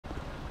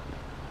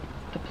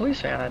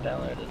police van I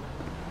downloaded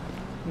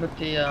with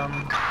the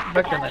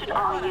vector Attention knife.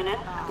 all units.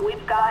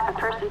 We've got a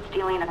person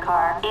stealing a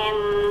car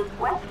in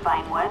West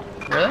Vinewood.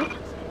 Really?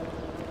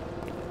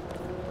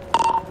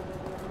 Oh,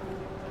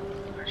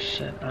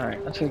 shit.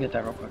 Alright, let's go get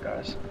that real quick,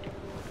 guys.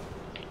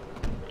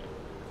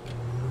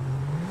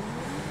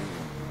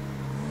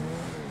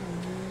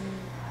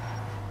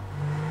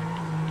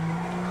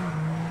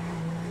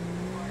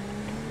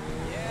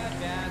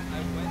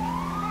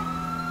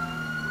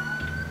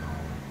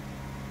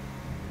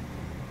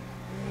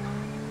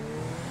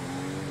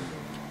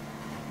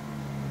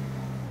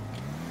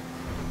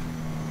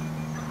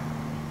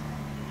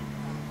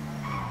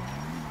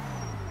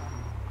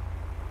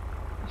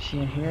 Is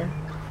he in here?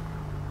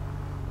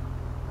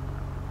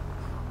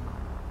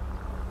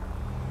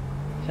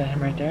 Is that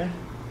him right there?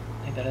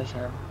 I think that is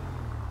him.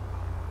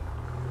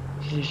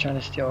 He's trying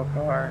to steal a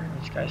car.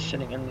 This guy's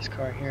sitting in this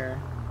car here.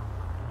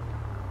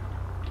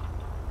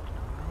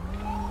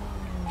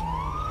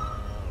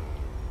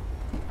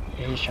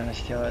 Yeah, he's trying to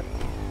steal it.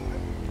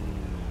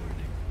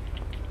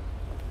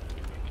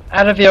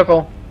 Out of the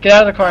vehicle! Get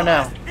out of the car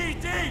now!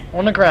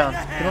 On the ground!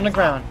 Get on the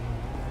ground!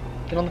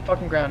 Get on the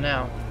fucking ground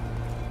now!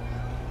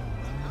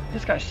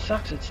 This guy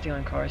sucks at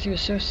stealing cars. He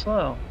was so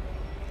slow.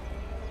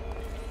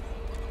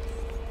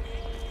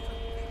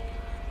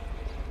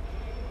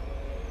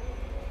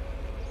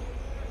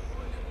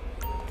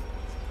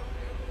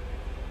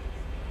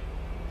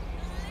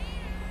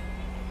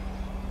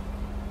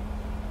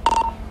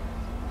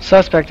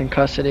 Suspect in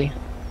custody.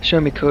 Show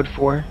me code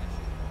 4.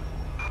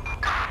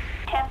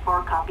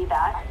 10-4, copy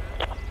that.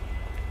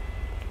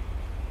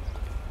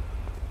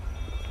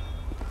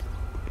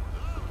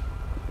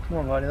 Come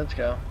on, buddy. Let's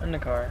go. In the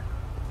car.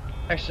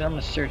 Actually, I'm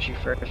gonna search you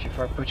first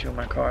before I put you in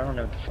my car. I don't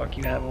know what the fuck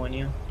you have on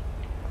you.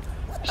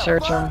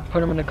 Search him,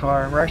 put him in the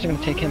car. We're actually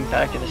gonna take him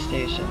back to the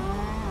station.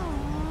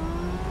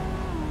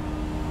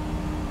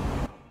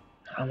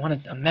 I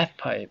wanted a meth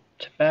pipe,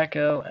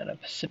 tobacco, and a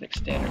Pacific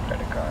Standard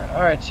credit card.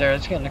 Alright, sir,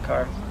 let's get in the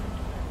car.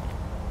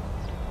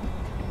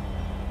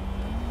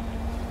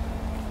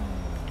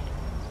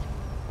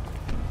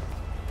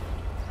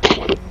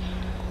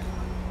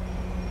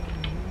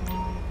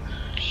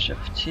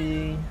 Shift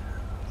T.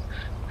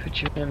 Put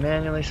you in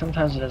manually.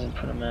 Sometimes it doesn't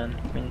put them in.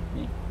 I mean,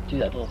 you do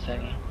that little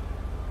thingy.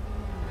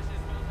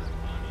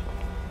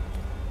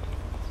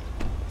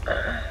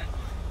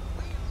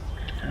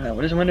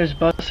 What is Windows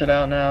busted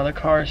out now? The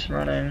car's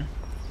running.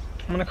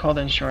 I'm gonna call the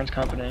insurance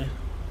company.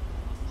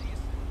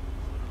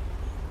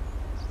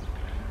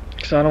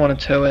 Cause I don't want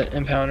to tow it,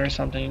 impound or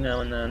something, you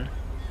know, and then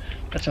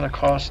that's gonna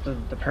cost the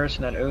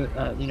person that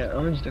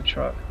owns the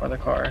truck or the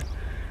car.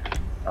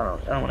 I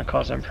don't want to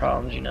cause them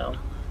problems, you know.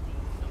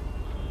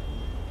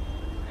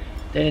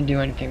 They didn't do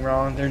anything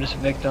wrong. They're just a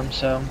victim.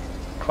 So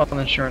call the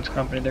insurance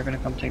company. They're gonna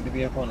come take the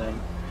vehicle and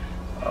then,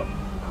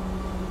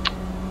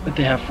 if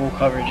they have full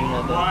coverage, you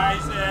know, the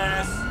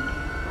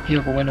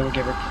vehicle window will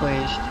get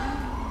replaced.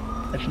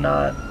 If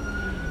not,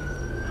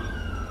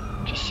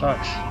 it just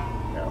sucks.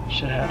 You know,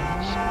 shit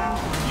happens.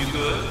 You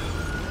good?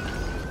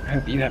 I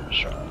hope you have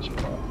insurance as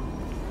well.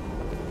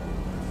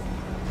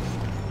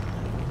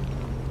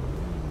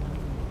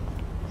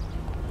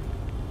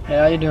 Hey,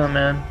 how you doing,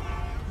 man?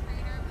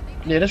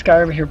 Yeah, this guy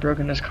over here broke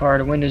in this car.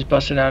 The window's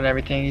busted out and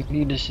everything. You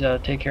need to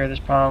take care of this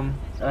problem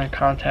and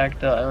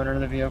contact the owner of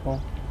the vehicle.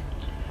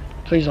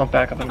 Please don't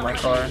back up into my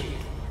car.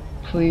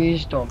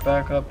 Please don't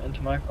back up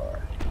into my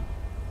car.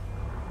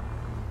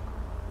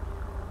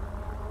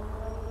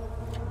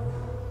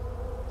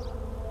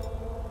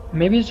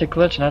 Maybe it's a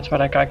glitch and that's why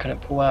that guy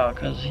couldn't pull out,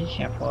 because he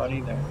can't pull out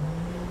either.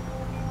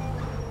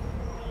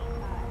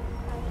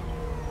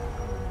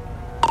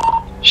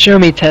 Show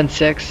me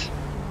 10-6.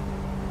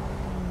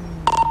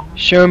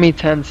 Show me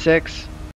 10-6.